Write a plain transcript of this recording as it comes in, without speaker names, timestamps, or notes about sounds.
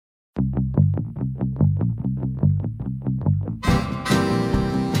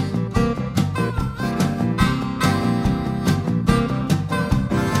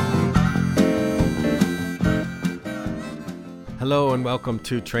Hello and welcome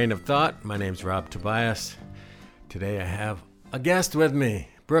to Train of Thought. My name's Rob Tobias. Today I have a guest with me,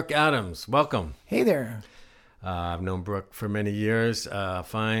 Brooke Adams. Welcome. Hey there. I've known Brooke for many years.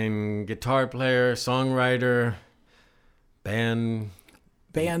 Fine guitar player, songwriter, band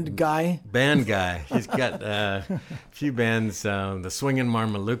guy. He's got a few bands. The Swingin'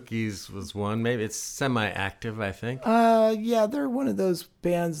 Marmalukis was one. Maybe it's semi-active, I think. Yeah, they're one of those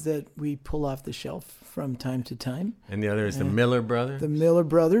bands that we pull off the shelf from time to time. And the other is the Miller Brothers. The Miller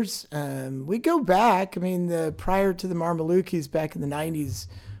Brothers. We go back. I mean, prior to the Marmalukis, back in the 90s,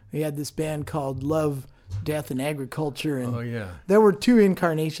 we had this band called Love, Death, and Agriculture. And oh, yeah. There were two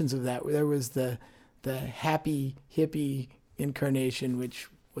incarnations of that. There was the happy, hippie incarnation, which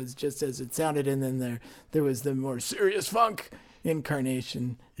was just as it sounded, and then there was the more serious funk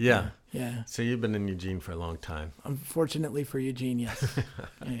incarnation. Yeah. Yeah. So you've been in Eugene for a long time. Unfortunately for Eugene, yes.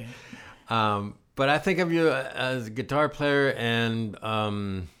 Yeah. But I think of you as a guitar player and,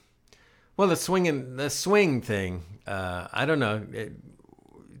 the swing thing. I don't know. It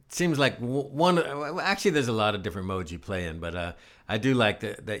seems like actually there's a lot of different modes you play in, but I do like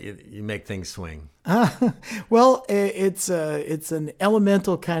that you make things swing. Well, it's an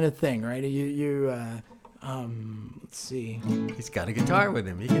elemental kind of thing, right? Let's see. He's got a guitar with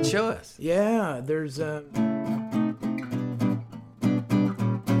him. He can show us. Yeah, there's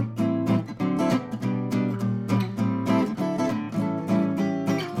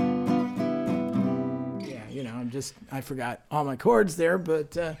I forgot all my chords there,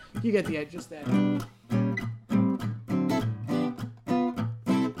 but you get the idea, just that.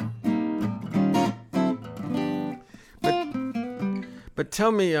 But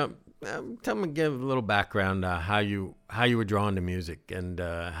tell me, give a little background how you were drawn to music and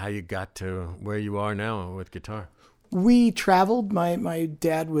how you got to where you are now with guitar. We traveled. My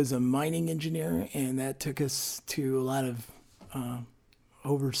dad was a mining engineer, and that took us to a lot of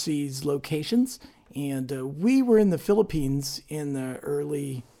overseas locations. And we were in the Philippines in the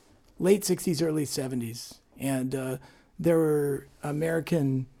late 60s, early 70s. And there were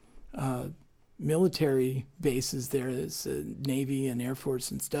American military bases there. There's Navy and Air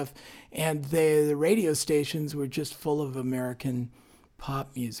Force and stuff. And the radio stations were just full of American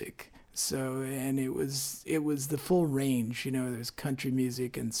pop music. So, and it was the full range. You know, there's country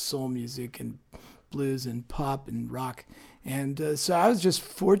music and soul music and blues and pop and rock. And so I was just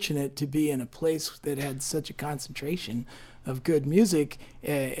fortunate to be in a place that had such a concentration of good music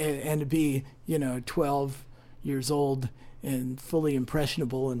and to be, 12 years old and fully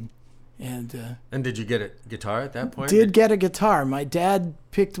impressionable. And did you get a guitar at that point? Did get a guitar. My dad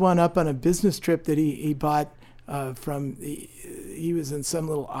picked one up on a business trip that he bought he was in some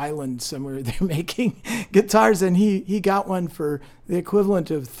little island somewhere. They're making guitars, and he got one for the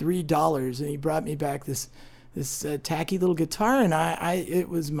equivalent of $3, and he brought me back this tacky little guitar, and it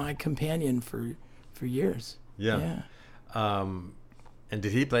was my companion for years. Yeah. And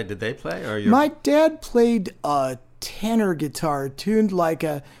did they play? Or my dad played a tenor guitar tuned like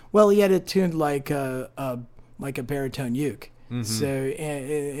he had it tuned like a baritone uke. Mm-hmm. So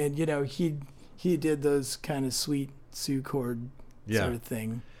and he did those kind of sweet Sioux chord sort of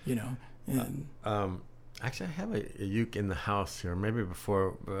thing, And actually, I have a uke in the house here. Maybe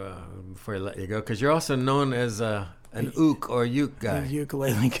before I let you go, because you're also known as an ook or uke guy. A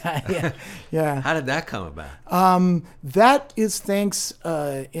ukulele guy, yeah. Yeah. How did that come about? That is thanks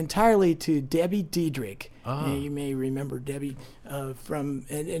entirely to Debbie Diedrich. Oh. You may remember Debbie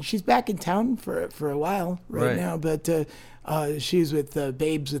and she's back in town for a while right now, but she's with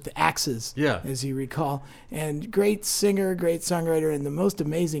Babes with the Axes, as you recall, and great singer, great songwriter, and the most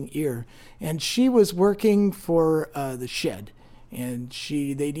amazing ear. And she was working for the Shed, and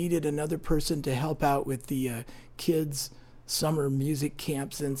they needed another person to help out with the kids' summer music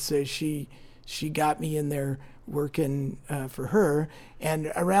camps, and so she got me in there working for her.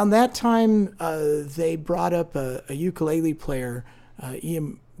 And around that time, they brought up a ukulele player,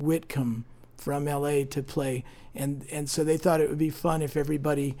 Ian Whitcomb from LA, to play. And so they thought it would be fun if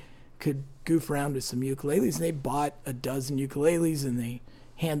everybody could goof around with some ukuleles. And they bought a dozen ukuleles and they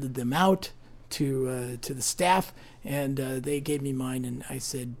handed them out to the staff. And they gave me mine. And I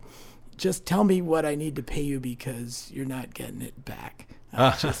said, just tell me what I need to pay you because you're not getting it back.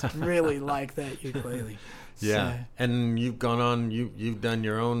 I just really like that ukulele. Yeah, so, and you've gone on. You've done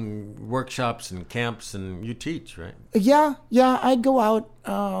your own workshops and camps, and you teach, right? Yeah. I go out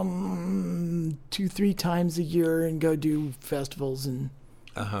 2-3 times a year and go do festivals and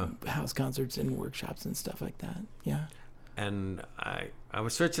house concerts and workshops and stuff like that. Yeah. And I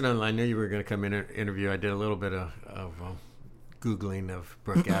was searching online. I knew you were going to come in and interview. I did a little bit of Googling of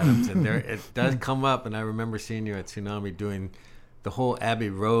Brooke Adams, and there it does come up. And I remember seeing you at Tsunami doing the whole Abbey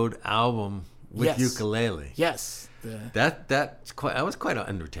Road album with ukulele. Yes. That was quite an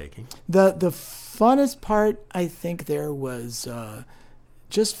undertaking. The funnest part, I think, there was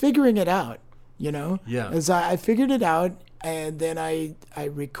just figuring it out. Yeah. As I figured it out, and then I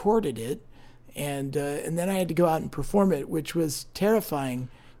recorded it, and then I had to go out and perform it, which was terrifying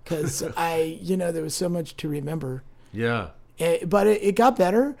because there was so much to remember. Yeah. But it got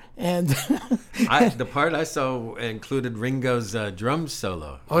better, and the part I saw included Ringo's drum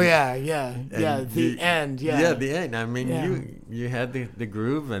solo. Oh yeah, the end. Yeah, the end. I mean, you had the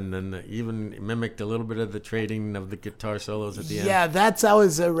groove, and then even mimicked a little bit of the trading of the guitar solos at the end. Yeah, that's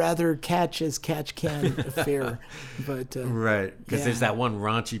always a rather catch can affair, but right, because there's that one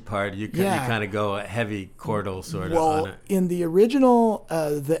raunchy part. You kind of go a heavy chordal sort of on it. In the original,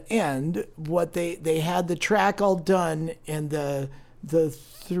 the end, what they had the track all done, and the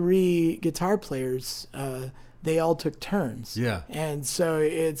three guitar players, they all took turns. Yeah. And so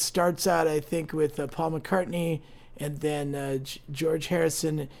it starts out, I think, with Paul McCartney, and then George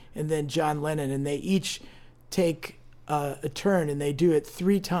Harrison, and then John Lennon, and they each take a turn, and they do it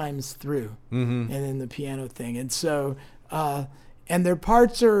 3 times through, and then the piano thing. And so, and their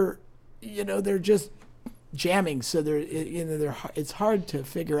parts are, they're just jamming, so it's hard to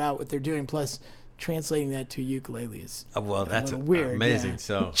figure out what they're doing. Plus, translating that to ukulele is that's weird. Amazing. Yeah.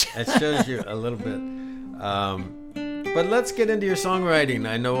 So it shows you a little bit. But let's get into your songwriting.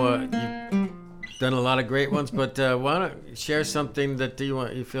 I know you've done a lot of great ones, but why don't you share something that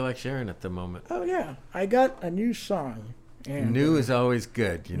you feel like sharing at the moment? Oh yeah, I got a new song. And, new is always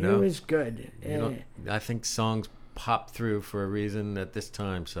good, New is good. I think songs pop through for a reason at this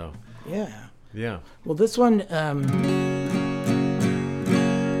time. So yeah. Well, this one.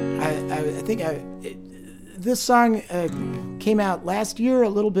 I think this song came out last year a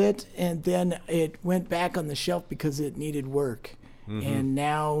little bit, and then it went back on the shelf because it needed work. And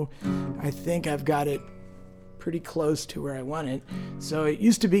now I think I've got it pretty close to where I want it. So it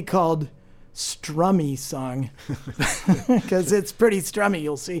used to be called Strummy Song because it's pretty strummy,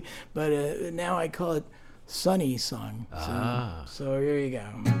 you'll see. But now I call it Sunny Song. So here you go.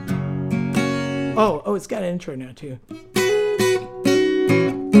 Oh, it's got an intro now too.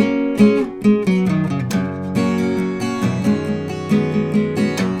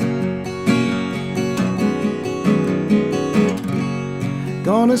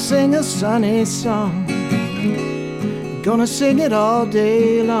 Gonna sing a sunny song, gonna sing it all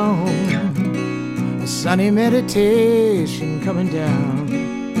day long, a sunny meditation coming down,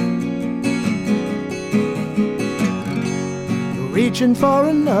 reaching for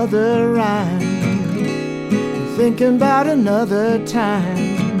another rhyme, thinking about another time.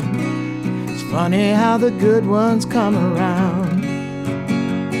 It's funny how the good ones come around.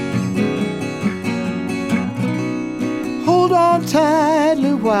 Hold on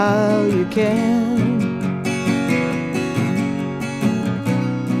tightly while you can.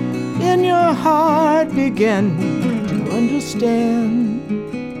 In your heart begin to understand.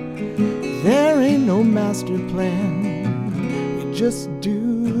 There ain't no master plan. We just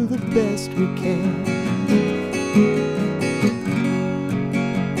do the best we can.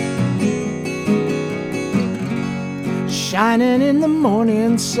 Shining in the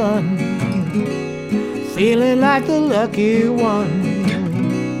morning sun, feeling like the lucky one,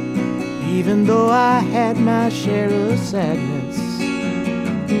 even though I had my share of sadness.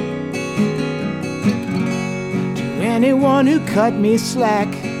 To anyone who cut me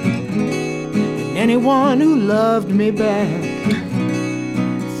slack, and anyone who loved me back,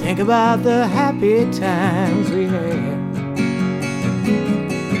 think about the happy times we had.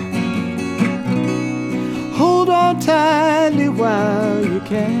 Hold on tightly while you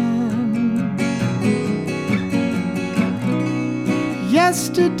can.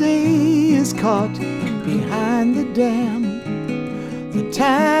 Yesterday is caught behind the dam, the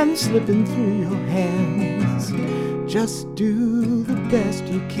time slipping through your hands. Just do the best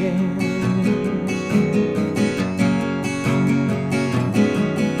you can.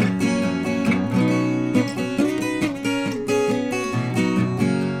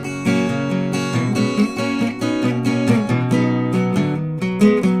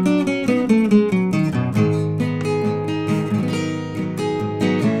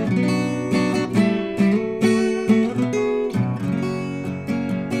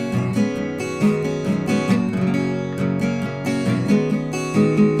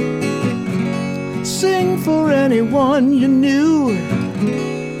 Anyone you knew,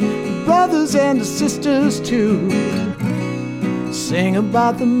 brothers and the sisters too. Sing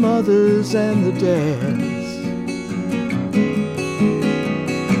about the mothers and the dads.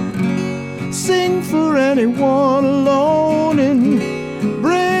 Sing for anyone alone in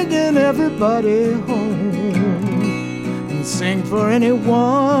everybody home, and sing for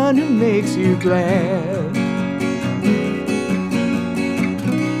anyone who makes you glad,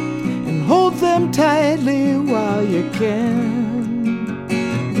 and hold them tightly while you can.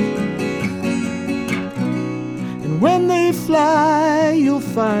 And when they fly, you'll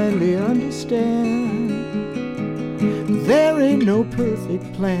finally understand there ain't no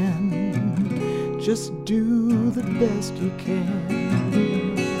perfect plan. Just do the best you can.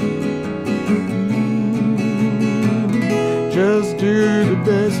 Just do the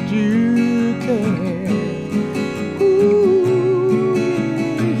best you can. Ooh,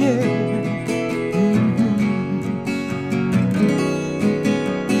 yeah.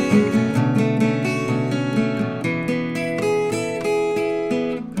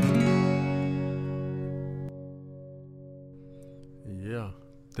 Yeah.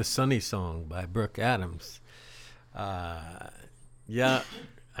 The Sunny Song by Brooke Adams. Yeah,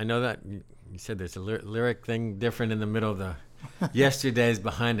 I know that you said there's a lyric thing different in the middle of the Yesterday's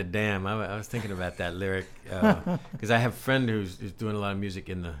Behind a Dam. I was thinking about that lyric because I have a friend who's doing a lot of music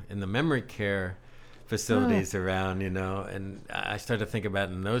in the memory care facilities around, and I started to think about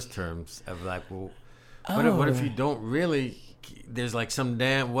it in those terms of like, well, what if you don't really, there's like some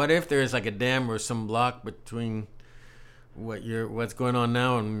dam, what if there's like a dam or some block between what's going on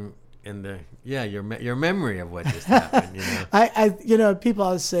now and your memory of what just happened. I people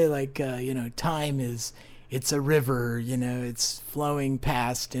always say like time it's a river, it's flowing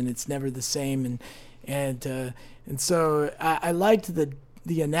past and it's never the same, and so I liked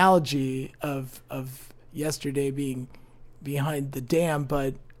the analogy of yesterday being behind the dam,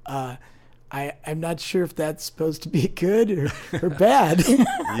 but I'm not sure if that's supposed to be good or bad.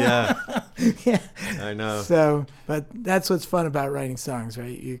 Yeah. I know. So, but that's what's fun about writing songs,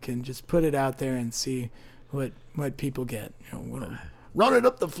 right? You can just put it out there and see what people get. Run it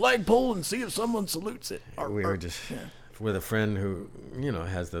up the flagpole and see if someone salutes it. We were just with a friend who,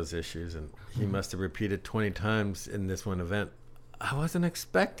 has those issues, and he must have repeated 20 times in this one event, I wasn't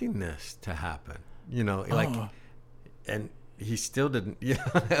expecting this to happen. And he still didn't.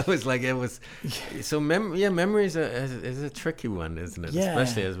 It was like So memory is a tricky one, isn't it? Yeah.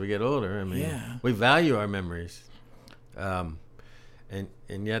 Especially as we get older. I mean, we value our memories, and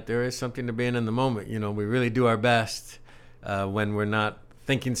yet there is something to being in the moment. We really do our best when we're not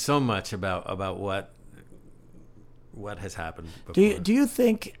thinking so much about what has happened before. Do you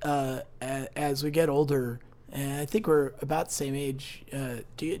think as we get older, and I think we're about the same age,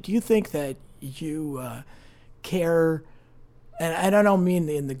 do you think that you care? And I don't mean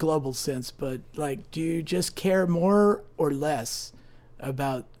in the global sense, but like, do you just care more or less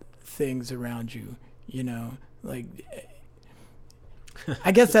about things around you? Like,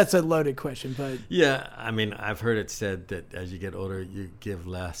 I guess that's a loaded question, but yeah, I mean, I've heard it said that as you get older, you give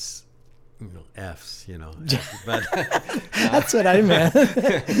less, F's, but that's what I meant.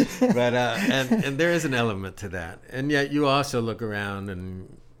 But and there is an element to that, and yet you also look around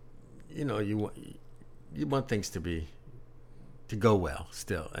and you want things to go well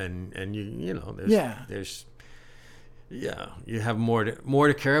still, and there's you have more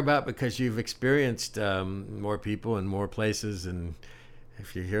to care about because you've experienced more people and more places, and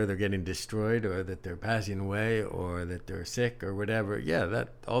if you hear they're getting destroyed or that they're passing away or that they're sick or whatever, that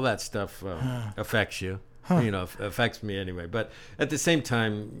all that stuff affects you. Affects me anyway. But at the same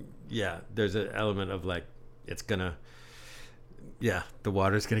time, there's an element of like the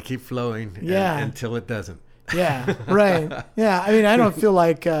water's gonna keep flowing until it doesn't. Yeah, right. Yeah, I mean, I don't feel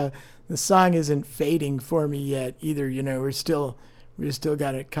like the song isn't fading for me yet either. We're still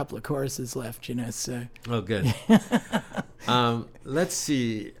got a couple of choruses left. So. Oh, good. Let's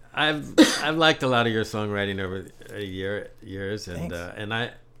see. I've liked a lot of your songwriting over years, and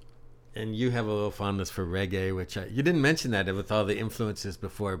and you have a little fondness for reggae, which you didn't mention that with all the influences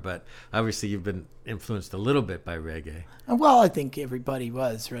before, but obviously you've been influenced a little bit by reggae. Well, I think everybody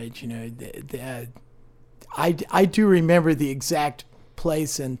was, right? I do remember the exact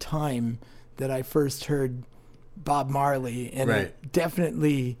place and time that I first heard Bob Marley, and it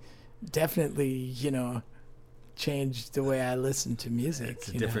definitely, changed the way I listen to music. It's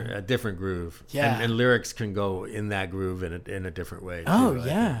a different groove. Yeah, and lyrics can go in that groove in a different way. Oh too,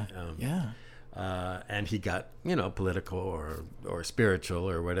 yeah, and he got political or spiritual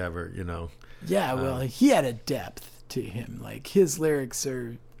or whatever. Yeah, well, he had a depth to him. Like his lyrics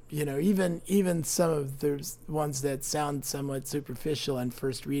are. Even some of those ones that sound somewhat superficial on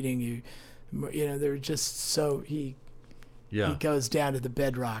first reading, they're just so he goes down to the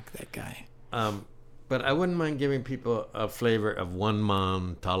bedrock. That guy. But I wouldn't mind giving people a flavor of One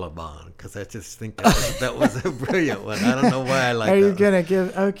Man Taliban, because I just think that was a brilliant one. I don't know why I like that. Are you going to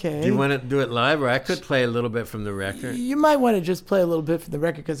give, okay. Do you want to do it live, or I could play a little bit from the record? You might want to just play a little bit from the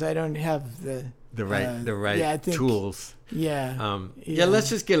record, because I don't have the right tools. Yeah. Let's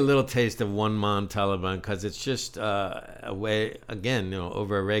just get a little taste of One Man Taliban, because it's just a way, again,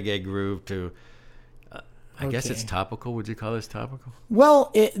 over a reggae groove to... I guess it's topical. Would you call this topical?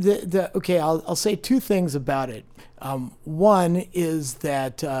 Well, I'll say two things about it. One is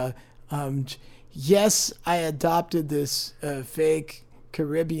that, yes, I adopted this fake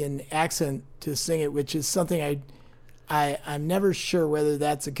Caribbean accent to sing it, which is something I'm never sure whether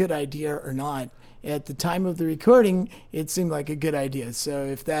that's a good idea or not. At the time of the recording, it seemed like a good idea. So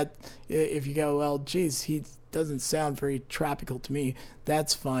if you go, well, geez, he doesn't sound very tropical to me,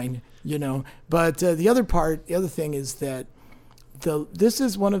 that's fine, But the other thing is that this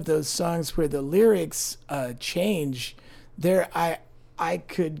is one of those songs where the lyrics change. I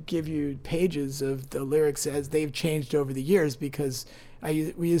could give you pages of the lyrics as they've changed over the years, because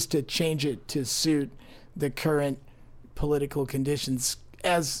we used to change it to suit the current political conditions.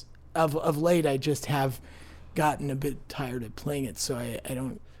 As of late, I just have gotten a bit tired of playing it, so I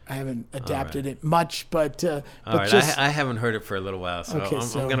haven't adapted it much, but all right. I haven't heard it for a little while, so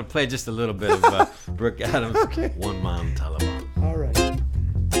I'm going to play just a little bit of Brooke Adams' One Man Taliban. All right.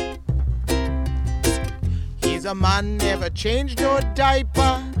 He's a man never changed no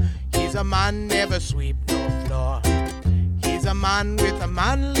diaper. He's a man never sweep no floor. He's a man with a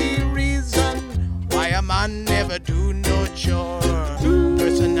manly reason why a man never do no chore.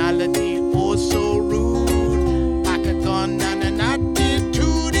 Personality oh so rude, pack a gun and an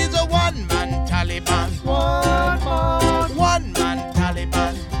attitude. He's a one-man Taliban. One-man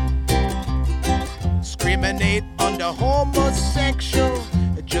Taliban. Discriminate on the homosexual,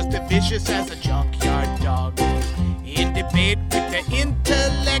 just as vicious as a junkyard dog. In debate with the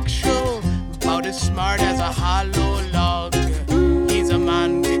intellectual, about as smart as a hollow log. He's a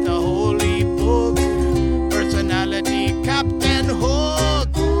man with a holy book, personality Captain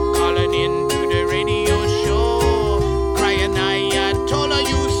Hook, calling into the radio show, crying Ayatollah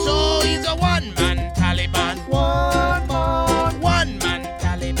you so. He's a one-man Taliban. One-man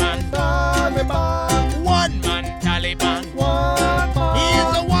Taliban. One-man Taliban.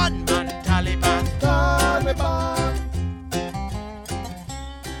 He's a one-man Taliban.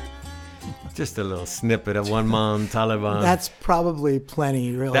 Just a little snippet of One Man Taliban. That's probably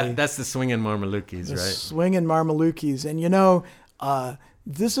plenty, really. That's the Swingin' Marmalukis, right? Swingin' Marmalukis. And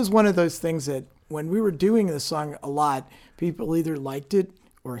this is one of those things that when we were doing this song a lot, people either liked it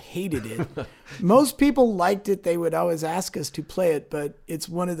or hated it. Most people liked it. They would always ask us to play it, but it's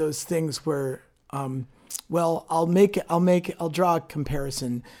one of those things where, I'll draw a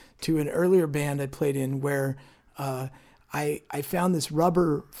comparison to an earlier band I played in where I found this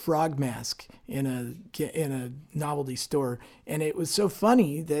rubber frog mask in a novelty store, and it was so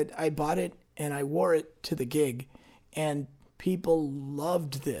funny that I bought it and I wore it to the gig, and people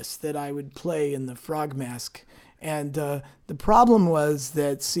loved this, that I would play in the frog mask. And the problem was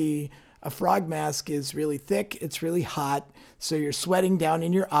that, a frog mask is really thick, it's really hot, so you're sweating down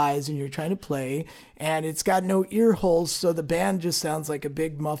in your eyes and you're trying to play, and it's got no ear holes, so the band just sounds like a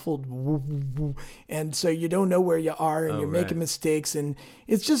big muffled woo, woo, woo. And so you don't know where you are, and you're making mistakes, and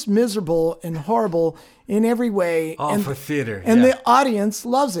it's just miserable and horrible in every way. All for theater. And the audience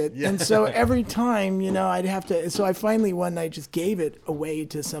loves it. Yeah. And so every time, I'd have to, so I finally one night just gave it away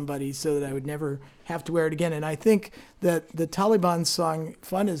to somebody so that I would never have to wear it again. And I think that the Taliban song,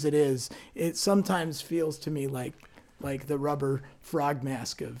 fun as it is, it sometimes feels to me like the rubber frog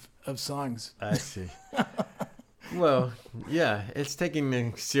mask of songs. I see. Well, yeah, it's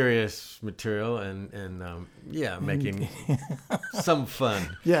taking serious material and making some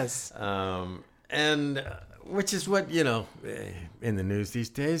fun. Yes. And which is what, in the news these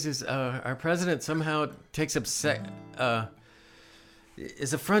days is our president somehow takes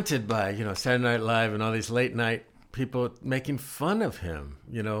is affronted by, Saturday Night Live and all these late night people making fun of him.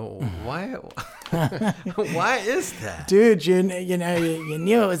 Why? Why is that? Dude, you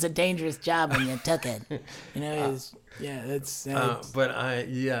knew it was a dangerous job when you took it. But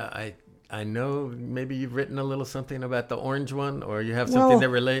I know maybe you've written a little something about the orange one, or you have something that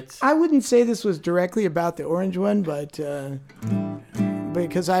relates. I wouldn't say this was directly about the orange one, but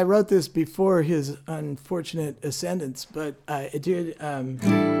because I wrote this before his unfortunate ascendance, but it did.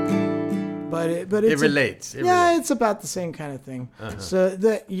 But it relates. It's about the same kind of thing. Uh-huh.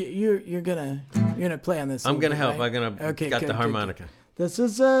 So you're gonna play on this. I'm gonna help. Right? I'm gonna got the harmonica. Good. This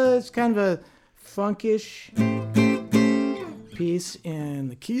is it's kind of a funkish piece in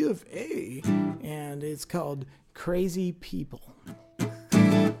the key of A, and it's called Crazy People.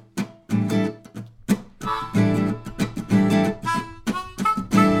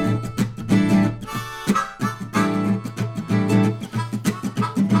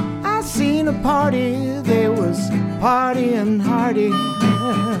 I seen a party, there was partying hardy.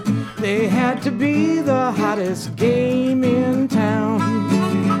 They had to be the hottest game in town.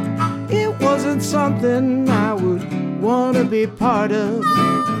 It wasn't something I would want to be part of.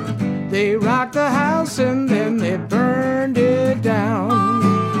 They rocked the house and then they burned it down,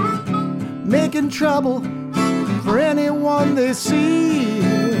 making trouble for anyone they see.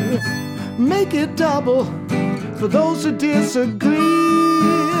 Make it double for those who disagree.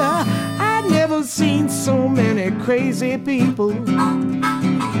 I never seen so many crazy people.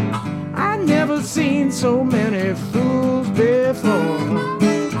 I never seen so many fools before.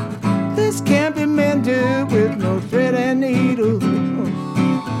 This can't be mended with no thread and needle.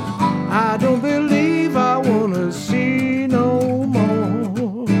 I don't believe I wanna see no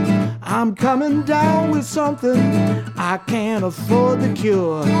more. I'm coming down with something I can't afford the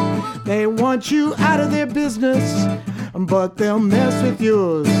cure. They want you out of their business, but they'll mess with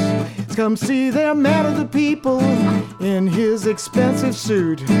yours. Come see their man of the people in his expensive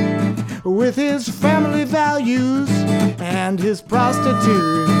suit, with his family values and his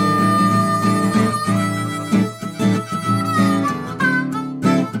prostitute.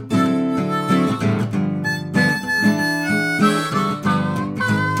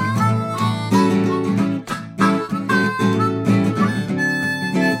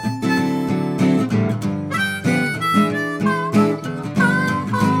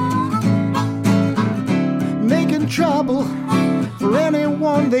 Trouble for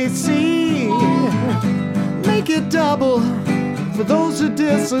anyone they see. Make it double for those who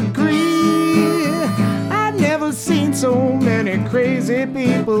disagree. I've never seen so many crazy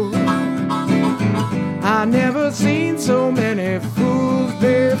people. I've never seen so many fools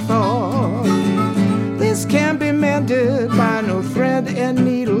before. This can't be mended by no thread and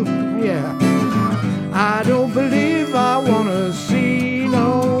needle. Yeah, I don't believe I wanna see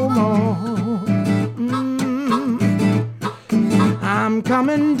no more. I'm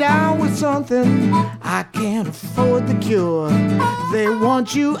coming down with something I can't afford the cure. They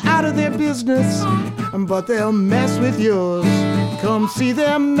want you out of their business, but they'll mess with yours. Come see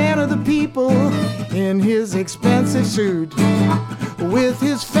their man of the people in his expensive suit, with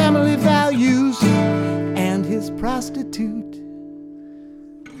his family values and his prostitute.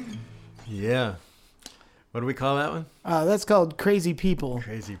 Yeah. What do we call that one? That's called Crazy People.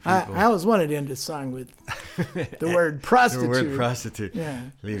 Crazy People. I always wanted to end a song with the word prostitute. The word prostitute. Yeah.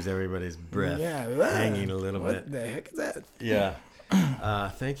 Leaves everybody's breath hanging a little bit. What the heck is that? Yeah.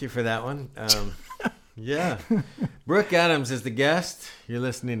 Thank you for that one. Yeah. Brooke Adams is the guest. You're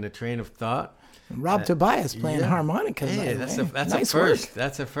listening to Train of Thought. Rob Tobias playing harmonica. Hey, that's a nice first. Work.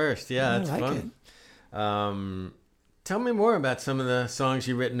 That's a first. Yeah, that's fun. Tell me more about some of the songs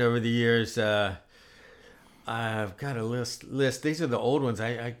you've written over the years. I've got a list. These are the old ones.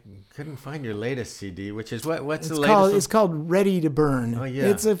 I couldn't find your latest CD, which is what's the latest? It's called Ready to Burn. Oh yeah,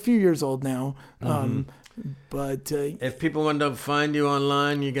 it's a few years old now. Mm-hmm. But if people want to find you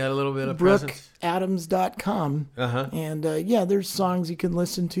online, you got a little bit of presence. BrookeAdams.com. And there's songs you can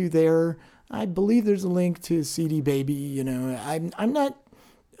listen to there. I believe there's a link to CD Baby. You know, I'm not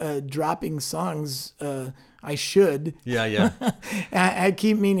dropping songs. I should. Yeah. I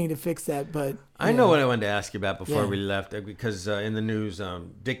keep meaning to fix that, but I know what I wanted to ask you about before we left, because in the news,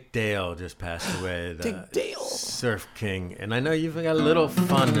 Dick Dale just passed away. Dick Dale, Surf King, and I know you've got a little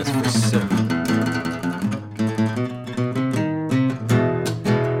fondness for surf.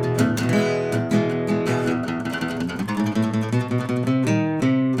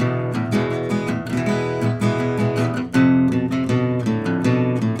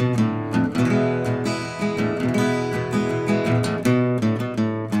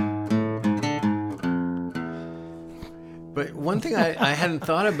 One thing I hadn't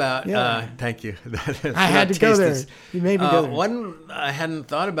thought about, thank you. I had to go there. You made me go there. One I hadn't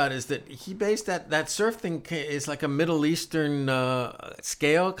thought about is that he based that surf thing is like a Middle Eastern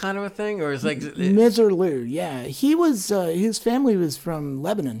scale kind of a thing, or is like Misirlou. Yeah, he was. His family was from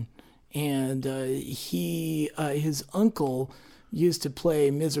Lebanon, and his uncle used to play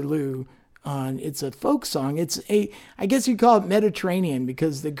Misirlou. It's a folk song. I guess you'd call it Mediterranean,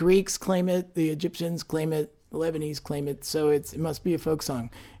 because the Greeks claim it, the Egyptians claim it, the Lebanese claim it, so it must be a folk song.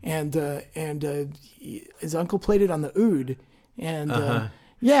 And his uncle played it on the oud, and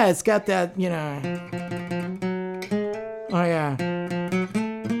it's got that, you know. Oh yeah.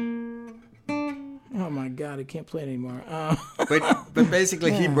 Oh my God. God, I can't play it anymore. But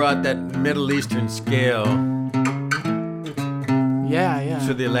basically, he brought that Middle Eastern scale.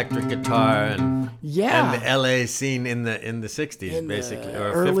 To the electric guitar and the LA scene in the 60s, basically,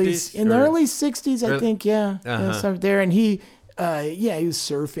 or early 50s. In the early 60s, I think. There, and he was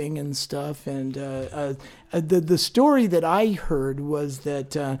surfing and stuff. And the story that I heard was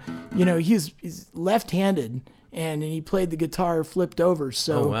that he's left-handed. And he played the guitar flipped over,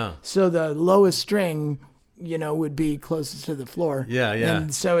 so the lowest string, would be closest to the floor.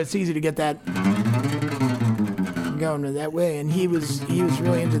 And so it's easy to get that going that way. And he was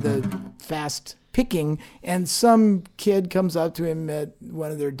really into the fast picking. And some kid comes up to him at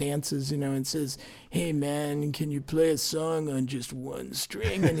one of their dances, and says, "Hey man, can you play a song on just one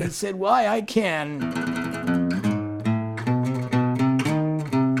string?" And he said, "Why, I can."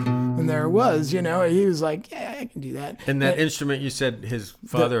 There was, he was like, "Yeah, I can do that." And that instrument you said his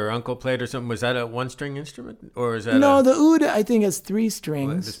father or uncle played or something, was that a one-string instrument? Or is that the oud, I think, has 3 strings.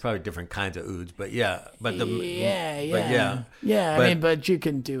 Well, there's probably different kinds of ouds, but but but you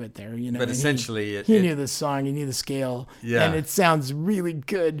can do it there, But essentially... He knew the song, he knew the scale, and it sounds really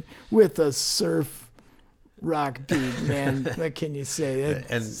good with a surf rock beat, man. What can you say?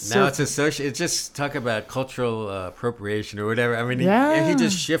 Now it's associated. It's just talk about cultural appropriation or whatever. I mean, he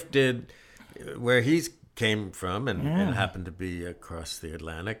just shifted where he came from and happened to be across the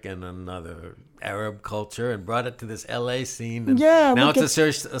Atlantic and another Arab culture and brought it to this LA scene. And now it's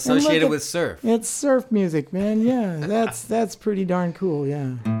associated with surf. It's surf music, man. Yeah, that's pretty darn cool.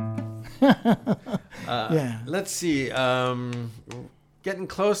 Yeah. Let's see. Getting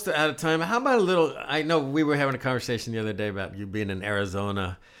close to out of time. How about a little? I know we were having a conversation the other day about you being in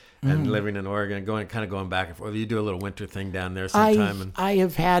Arizona and living in Oregon, and going back and forth. You do a little winter thing down there sometime. I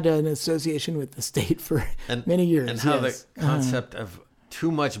have had an association with the state for many years. And how the concept of too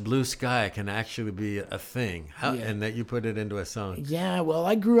much blue sky can actually be a thing, and that you put it into a song. Yeah, well,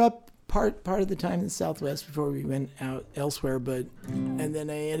 I grew up part of the time in the Southwest before we went out elsewhere, and then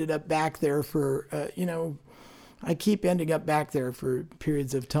I ended up back there for I keep ending up back there for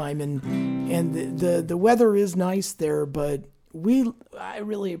periods of time, and the weather is nice there, but I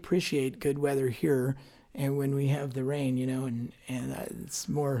really appreciate good weather here, and when we have the rain, and it's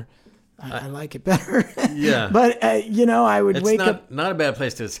more, I like it better. But I would wake up. Not a bad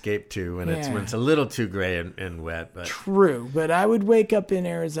place to escape to when it's a little too gray and wet. But true, but I would wake up in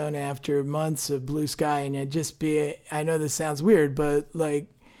Arizona after months of blue sky, and it'd just be. I know this sounds weird, but like,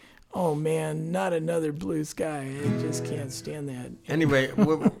 oh man, not another blue sky. I just can't stand that. Anyway,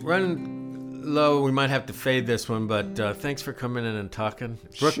 we're running low. We might have to fade this one, but thanks for coming in and talking.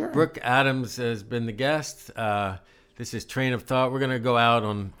 Brooke Adams has been the guest. This is Train of Thought. We're going to go out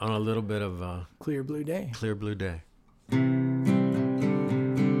on a little bit of Clear Blue Day. Clear Blue Day.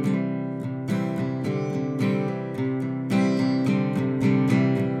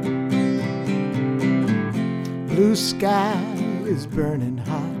 Blue sky is burning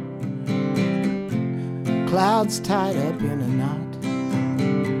hot. Clouds tied up in a knot.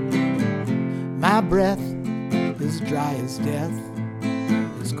 My breath is dry as death,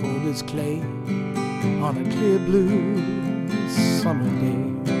 as cold as clay, on a clear blue summer day.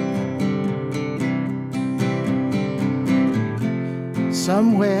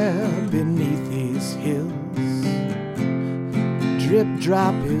 Somewhere beneath these hills, drip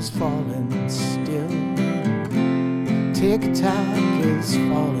drop is falling still. Tick-tock is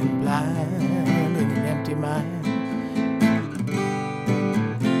falling blind in an empty mind.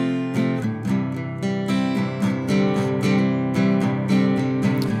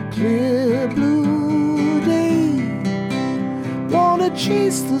 Clear blue day, wanna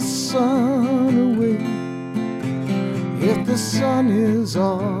chase the sun away. If the sun is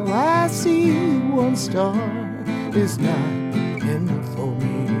all I see, one star is not enough for me.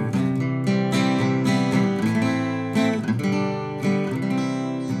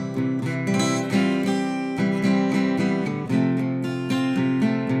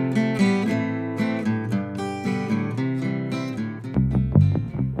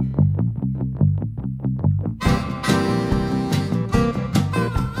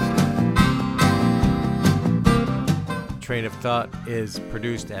 Train of Thought is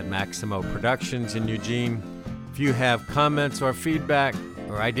produced at Maximo Productions in Eugene. If you have comments or feedback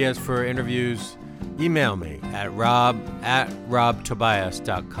or ideas for interviews, email me at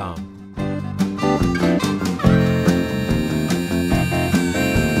rob@robtobias.com.